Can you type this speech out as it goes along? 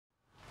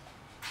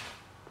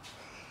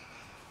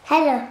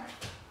Hello,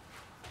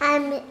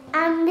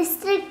 I'm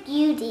Mr.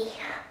 Beauty.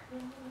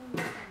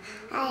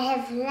 I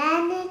have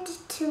landed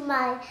to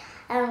my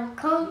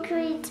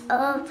concrete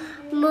of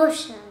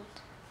motion.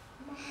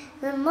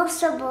 The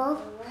Motionable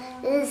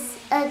is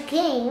a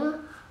game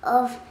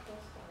of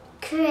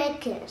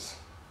cricket.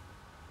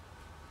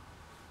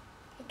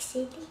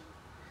 Excuse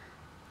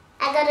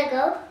I gotta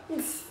go.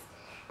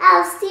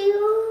 I'll see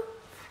you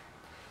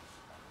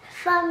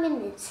 5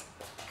 minutes.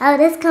 Oh,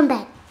 let's come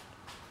back.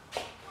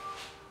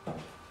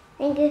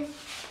 Thank you.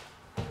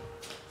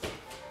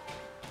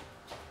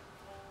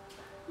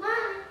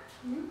 Mom,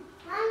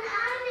 I'm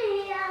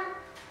Anya.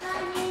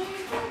 Anya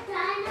is a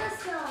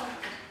dinosaur.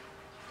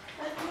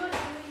 But you are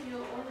doing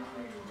your own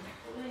thing.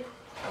 Wait.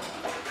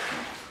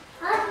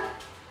 Huh?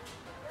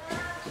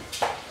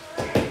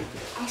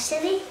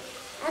 Actually,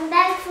 I'm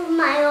back from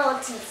my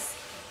aunt's.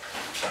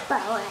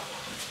 But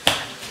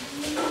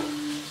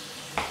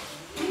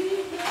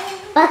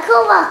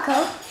Buckle Wacko.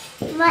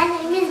 My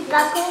name is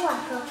Buckle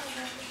Wacko.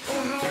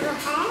 And I have a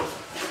hat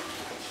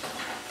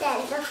that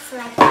looks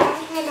like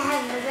that. And I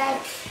have a red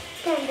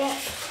turban.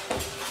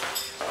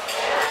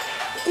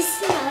 This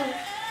is my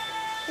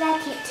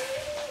racket.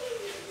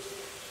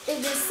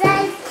 It's the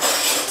size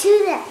to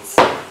that.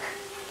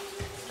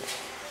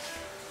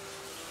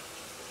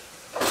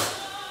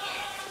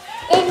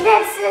 And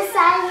that's the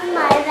size of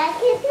my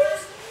racket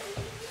is.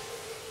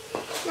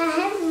 And I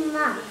have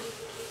mine.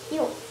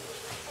 You.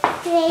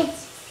 Great.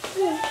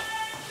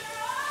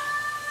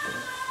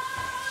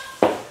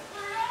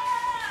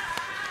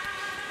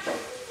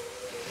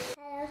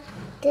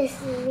 This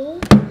is me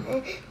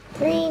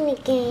playing a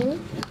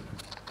game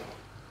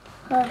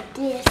of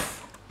this.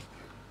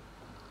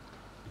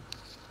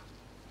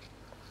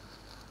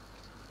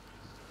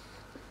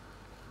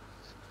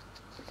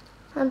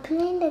 I'm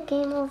playing the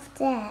game of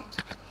that.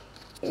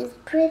 It's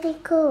pretty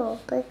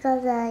cool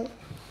because I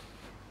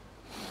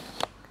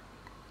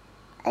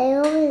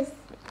always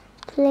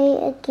play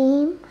a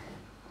game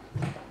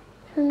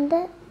from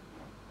that.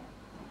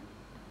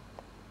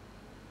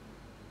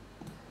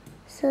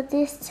 So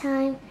this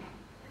time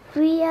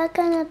we are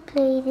gonna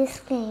play this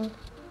game.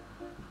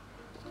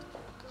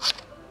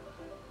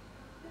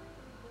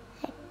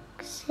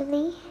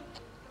 Actually,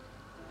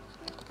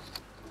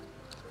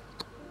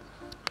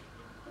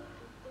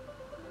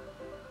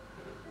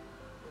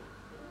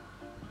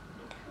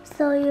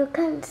 so you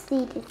can't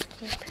see this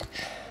game.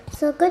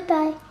 So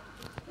goodbye.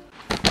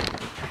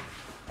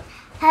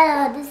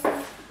 Hello,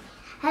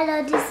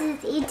 this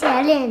is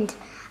Italian.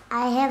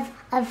 I have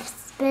a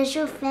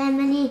special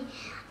family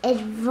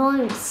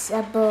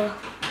advanceable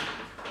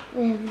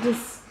with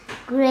this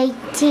great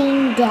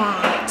team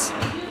dad.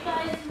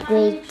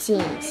 Great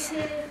teams.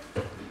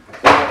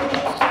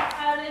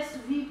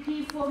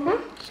 RSVP for me?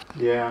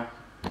 Yeah.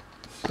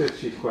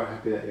 She's quite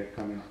happy that you're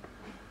coming.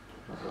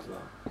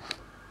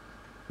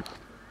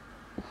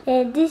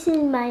 This is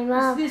my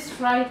mom. Is this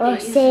Friday? Or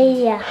say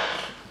yeah.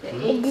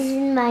 This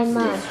is my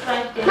mom.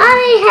 Friday.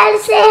 Mommy,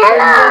 say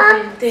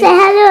hello. Say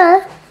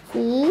hello.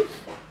 See?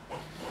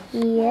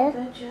 Here.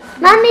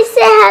 Mommy,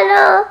 say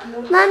hello.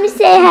 Mommy,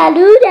 say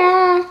hello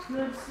there.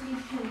 Not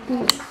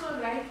sleeping. It's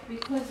alright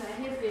because I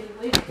haven't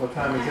waited. What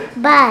time is it?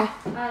 Bye.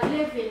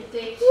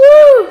 11:30.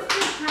 Woo!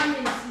 Come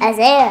and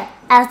see.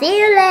 I'll see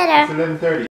you later. It's 11:30.